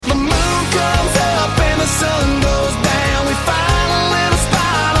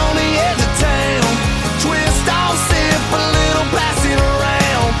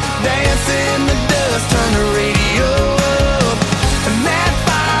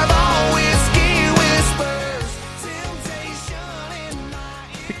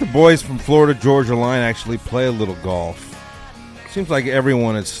boys from Florida Georgia Line actually play a little golf. Seems like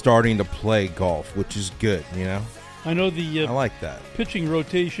everyone is starting to play golf, which is good, you know? I know the I like that. Pitching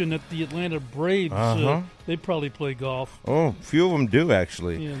rotation at the Atlanta Braves, they probably play golf. Oh, a few of them do,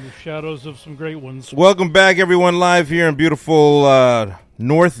 actually. Yeah, in the shadows of some great ones. Welcome back, everyone, live here in beautiful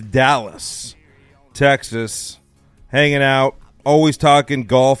North Dallas, Texas. Hanging out, always talking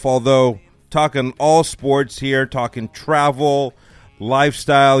golf, although talking all sports here, talking travel,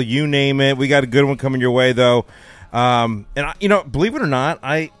 lifestyle, you name it. We got a good one coming your way, though. Believe it or not,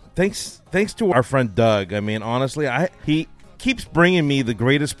 thanks to our friend Doug. I mean, honestly, he keeps bringing me the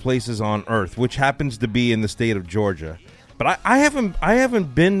greatest places on earth, which happens to be in the state of Georgia. But I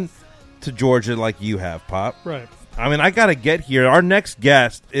haven't been to Georgia like you have, Pop. Right. I mean, I got to get here. Our next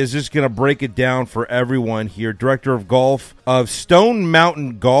guest is just going to break it down for everyone here. Director of Golf of Stone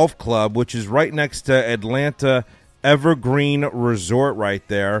Mountain Golf Club, which is right next to Atlanta Evergreen Resort right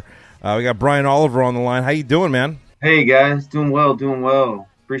there. We got Brian Oliver on the line. How you doing, man? Hey, guys. Doing well.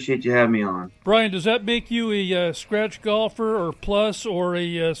 Appreciate you having me on. Brian, does that make you a scratch golfer or plus or a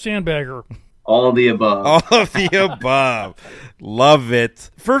sandbagger? All of the above. All of the above. Love it.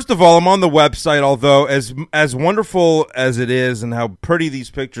 First of all, I'm on the website, although as wonderful as it is and how pretty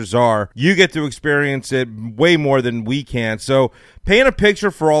these pictures are, you get to experience it way more than we can. So paint a picture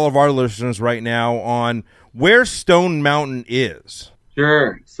for all of our listeners right now on where Stone Mountain is.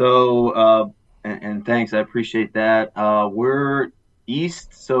 Sure. So, and thanks. I appreciate that. We're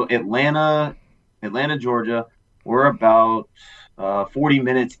east, so Atlanta, Georgia. We're about 40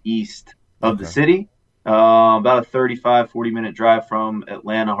 minutes east of the city. About a 40-minute drive from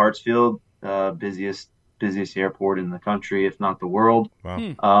Atlanta Hartsfield, busiest airport in the country, if not the world.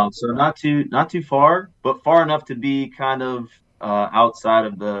 Wow. So not too far, but far enough to be kind of outside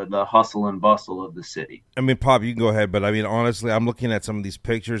of the hustle and bustle of the city. I mean, Pop, you can go ahead, but I mean, honestly, I'm looking at some of these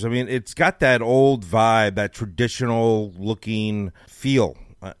pictures. I mean, it's got that old vibe, that traditional looking feel,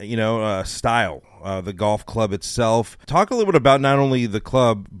 style, the golf club itself. Talk a little bit about not only the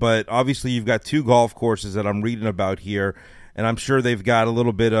club, but obviously you've got two golf courses that I'm reading about here, and I'm sure they've got a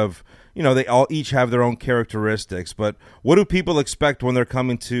little bit of, they all each have their own characteristics, but what do people expect when they're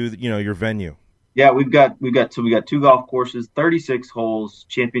coming to, your venue? Yeah, we've got two golf courses, 36 holes,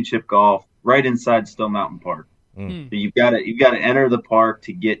 championship golf, right inside Stone Mountain Park. So you've got to enter the park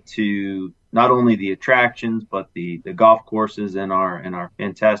to get to not only the attractions but the golf courses and our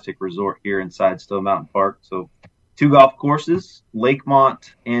fantastic resort here inside Stone Mountain Park. So two golf courses,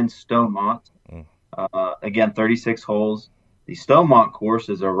 Lakemont and Stonemont. Again, 36 holes. The Stonemont course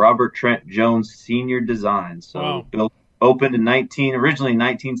is a Robert Trent Jones Sr. design. So opened originally in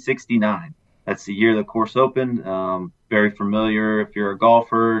 1969. That's the year the course opened. Very familiar if you're a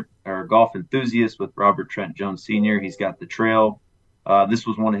golfer or a golf enthusiast with Robert Trent Jones Sr. He's got the trail. This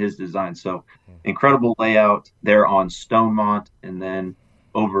was one of his designs. So incredible layout there on Stonemont. And then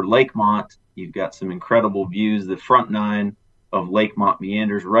over Lakemont, you've got some incredible views. The front nine of Lakemont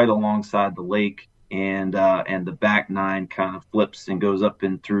meanders right alongside the lake, and the back nine kind of flips and goes up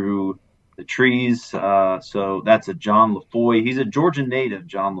and through the trees. So that's a John LaFoy. He's a Georgia native,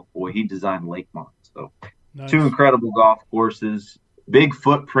 John LaFoy. He designed Lakemont. So nice. Two incredible golf courses, big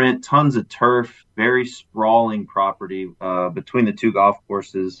footprint, tons of turf, very sprawling property between the two golf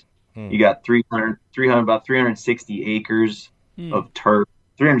courses. You got about 360 acres of turf,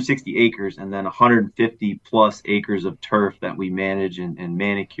 360 acres, and then 150 plus acres of turf that we manage and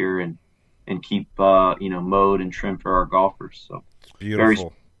manicure and keep mowed and trimmed for our golfers. So it's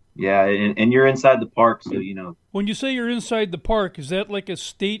beautiful. Yeah, and you're inside the park, so When you say you're inside the park, is that like a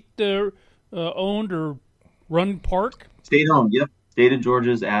state owned or run park? State owned, yep. State of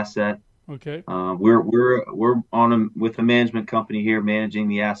Georgia's asset. Okay. We're with a management company here managing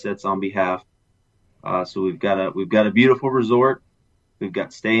the assets on behalf. So we've got a beautiful resort. We've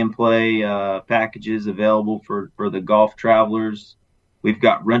got stay and play packages available for the golf travelers. We've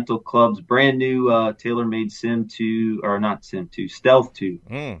got rental clubs, brand new tailor-made Stealth 2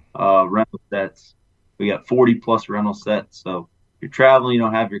 rental sets. We got 40 plus rental sets. So if you're traveling, you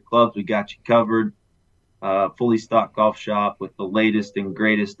don't have your clubs, we got you covered. Fully stocked golf shop with the latest and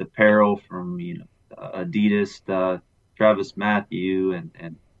greatest apparel from Adidas, Travis Matthew,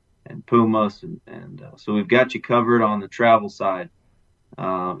 and Pumas, and so we've got you covered on the travel side.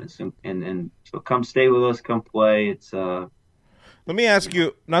 So come stay with us, come play. It's Let me ask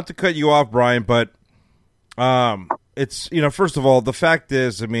you, not to cut you off, Brian, but it's, first of all, the fact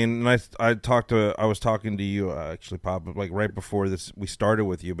is, I mean, I was talking to you, actually, Pop, like right before we started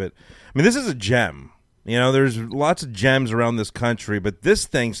with you, but I mean, this is a gem. There's lots of gems around this country, but this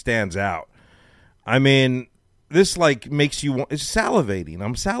thing stands out. I mean, this like makes you it's salivating.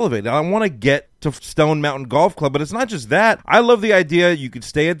 I'm salivating. I want to get to Stone Mountain Golf Club, but it's not just that. I love the idea you could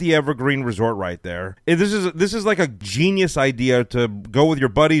stay at the Evergreen Resort right there. This is like a genius idea to go with your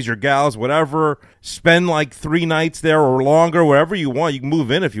buddies, your gals, whatever. Spend like 3 nights there or longer, wherever you want. You can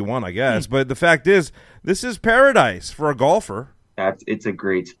move in if you want, I guess. But the fact is, this is paradise for a golfer. It's a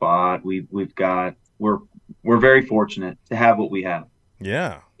great spot. We're very fortunate to have what we have.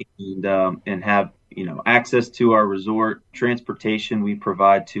 Yeah, and have access to our resort, transportation we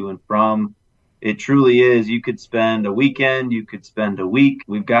provide to and from. It truly is. You could spend a weekend, you could spend a week.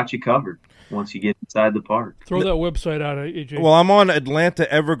 We've got you covered once you get inside the park. Throw that website out, AJ. Well, I'm on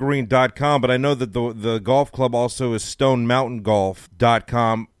AtlantaEvergreen.com, but I know that the golf club also is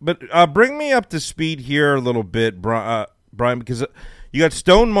StoneMountainGolf.com. But bring me up to speed here a little bit, Brian, because you got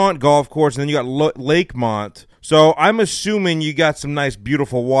Stonemont Golf Course and then you got Lakemont. So I'm assuming you got some nice,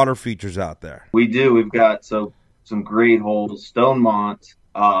 beautiful water features out there. We do. We've got some great holes. Stonemont,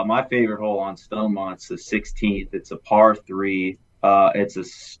 my favorite hole on Stonemont's the 16th. It's a par 3. It's a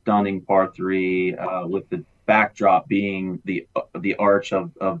stunning par 3 with the backdrop being the arch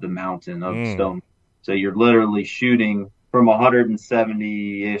of the mountain of Stone. So you're literally shooting from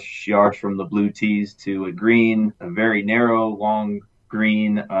 170-ish yards from the blue tees to a green, a very narrow, long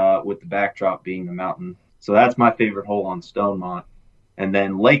green with the backdrop being the mountain. So that's my favorite hole on Stonemont. And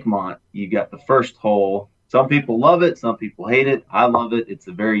then Lakemont, you got the first hole. Some people love it. Some people hate it. I love it. It's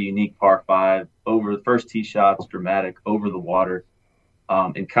a very unique par 5. Over the first tee shot's dramatic over the water,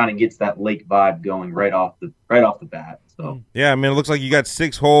 and kind of gets that lake vibe going right off the bat. So yeah, I mean, it looks like you got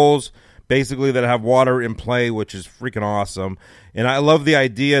 6 holes basically that have water in play, which is freaking awesome. And I love the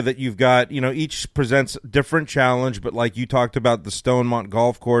idea that you've got, each presents different challenge, but like you talked about the Stonemont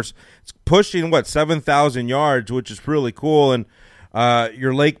Golf Course, it's pushing, 7,000 yards, which is really cool. And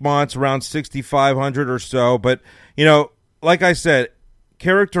your Lakemont's around 6,500 or so. But, like I said,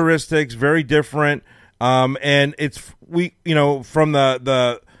 characteristics, very different. And it's, from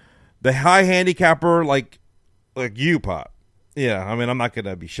the high handicapper, like you, Pop. Yeah, I mean, I'm not going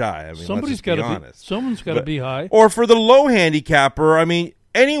to be shy. I mean, someone's got to be high. Or for the low handicapper, I mean,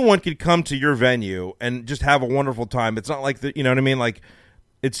 anyone could come to your venue and just have a wonderful time. It's not like you know what I mean? Like,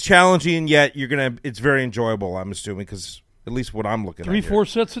 it's challenging, yet it's very enjoyable, I'm assuming, because at least what I'm looking at. 3-4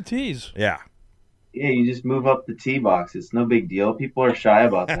 sets of tees. Yeah. Yeah, you just move up the tee box. It's no big deal. People are shy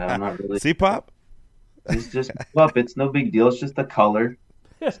about that. I'm not really. See, Pop? Just move up. It's no big deal. It's just the color.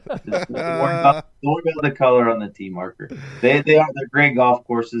 Don't worry about the color on the tee marker. They're great golf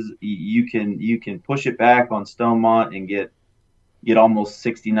courses. You can push it back on Stonemont and get almost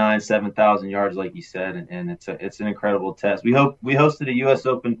 7,000 yards, like you said, and it's an incredible test. We hosted a U.S.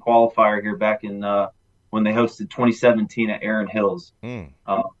 Open qualifier here back in when they hosted 2017 at Erin Hills.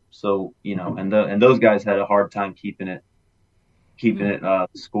 So and those guys had a hard time keeping it.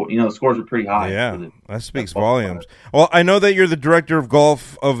 Score. The scores are pretty high. Yeah, that speaks volumes. Well, I know that you're the director of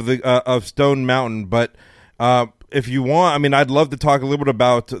golf of Stone Mountain, but if you want, I mean, I'd love to talk a little bit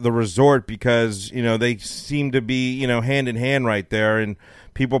about the resort because they seem to be hand in hand right there, and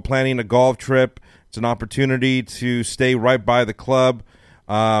people planning a golf trip. It's an opportunity to stay right by the club.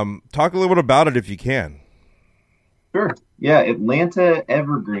 Talk a little bit about it if you can. Sure. Yeah, Atlanta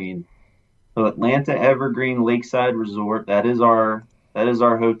Evergreen. So Atlanta Evergreen Lakeside Resort, that is our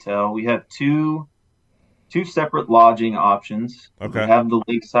hotel. We have two separate lodging options. Okay. We have the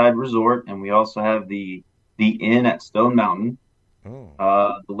Lakeside Resort, and we also have the Inn at Stone Mountain.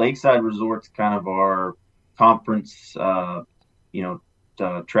 The Lakeside Resort's kind of our conference,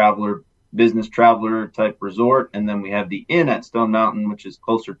 business traveler type resort, and then we have the Inn at Stone Mountain, which is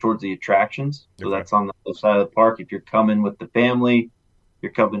closer towards the attractions. So That's on the other side of the park. If you're coming with the family,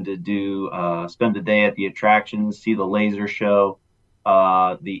 you're coming to spend a day at the attractions, see the laser show.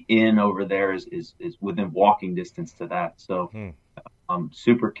 The Inn over there is within walking distance to that. So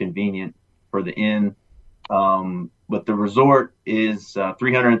super convenient for the Inn. But the resort is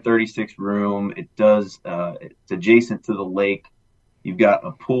 336 room. It's adjacent to the lake. You've got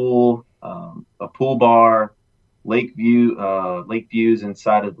a pool bar, lake views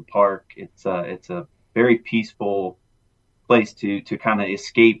inside of the park. It's a very peaceful place to kind of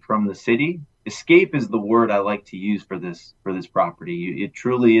escape from the city. Escape is the word I like to use for this property. It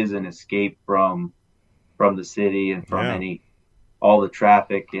truly is an escape from the city and from all the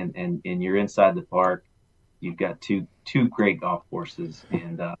traffic, and you're inside the park. You've got two great golf courses.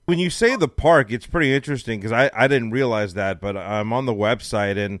 And when you say the park, it's pretty interesting because I didn't realize that, but I'm on the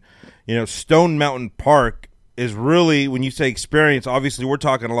website, and Stone Mountain Park is really, when you say experience, obviously we're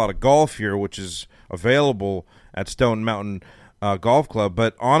talking a lot of golf here, which is available at Stone Mountain. golf club.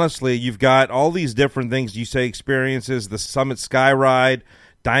 But honestly, you've got all these different things. You say experiences, the Summit Sky Ride,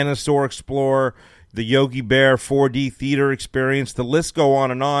 Dinosaur Explorer, the Yogi Bear 4D theater experience. The list go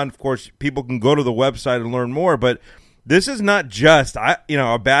on and on. Of course, people can go to the website and learn more, but this is not just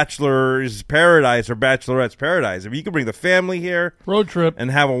a bachelor's paradise or bachelorette's paradise. I mean, you can bring the family here, road trip,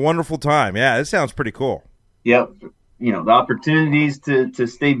 and have a wonderful time. Yeah, this sounds pretty cool. Yep. The opportunities to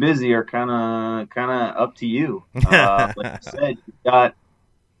stay busy are kind of up to you. Like you said, you've got,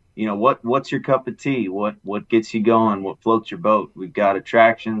 what's your cup of tea? What gets you going? What floats your boat? We've got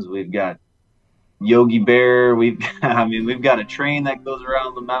attractions. We've got Yogi Bear. We've got a train that goes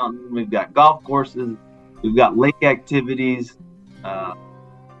around the mountain. We've got golf courses. We've got lake activities,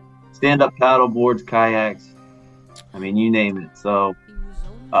 stand-up paddle boards, kayaks. I mean, you name it. So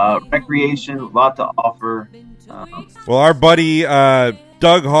recreation, a lot to offer. Well, our buddy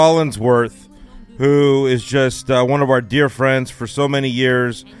Doug Hollinsworth, who is just one of our dear friends for so many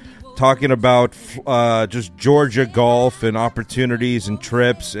years, talking about just Georgia golf and opportunities and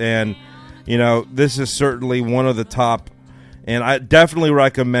trips. And, this is certainly one of the top. And I definitely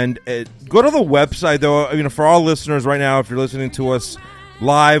recommend it. Go to the website, though. For all listeners right now, if you're listening to us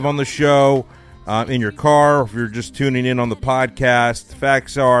live on the show, in your car, or if you're just tuning in on the podcast, the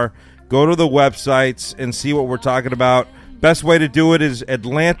facts are, go to the websites and see what we're talking about. Best way to do it is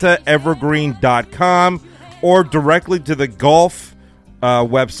AtlantaEvergreen.com or directly to the golf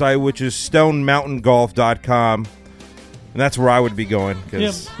website, which is StoneMountainGolf.com. And that's where I would be going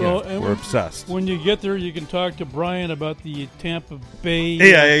because we're obsessed. When you get there, you can talk to Brian about the Tampa Bay.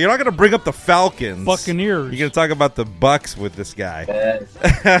 Yeah, you're not going to bring up the Falcons. Buccaneers. You're going to talk about the Bucks with this guy.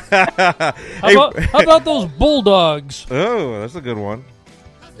 How about those Bulldogs? Oh, that's a good one.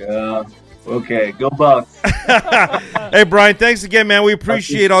 Okay, go Bucks. Hey, Brian, thanks again, man. We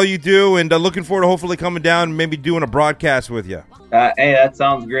appreciate all you do, and looking forward to hopefully coming down and maybe doing a broadcast with you. Hey, that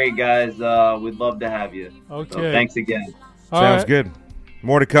sounds great, guys. We'd love to have you. Okay. So thanks again. Sounds good.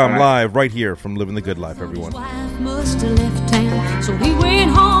 More to come live right here from Living the Good Life, everyone. His wife must have left town, so he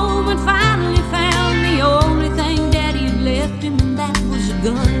went home and finally found the only thing Daddy had left him, and that was a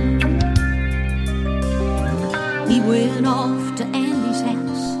gun. He went off to Andy's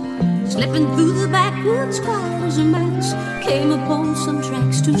house, slipping through the backwoods quiet as a mouse, came upon some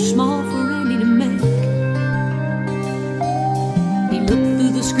tracks too small for Andy to make. He looked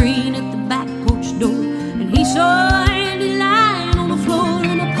through the screen at the back porch door, and he saw Andy lying on the floor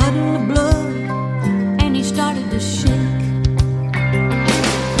in a puddle of blood, and he started to shake.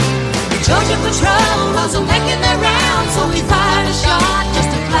 The Georgia Patrol was making their rounds, so he fired a shot just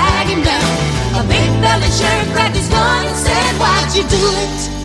to flag him down. A big belly sheriff grabbed his gun and said, "Why'd you do it?"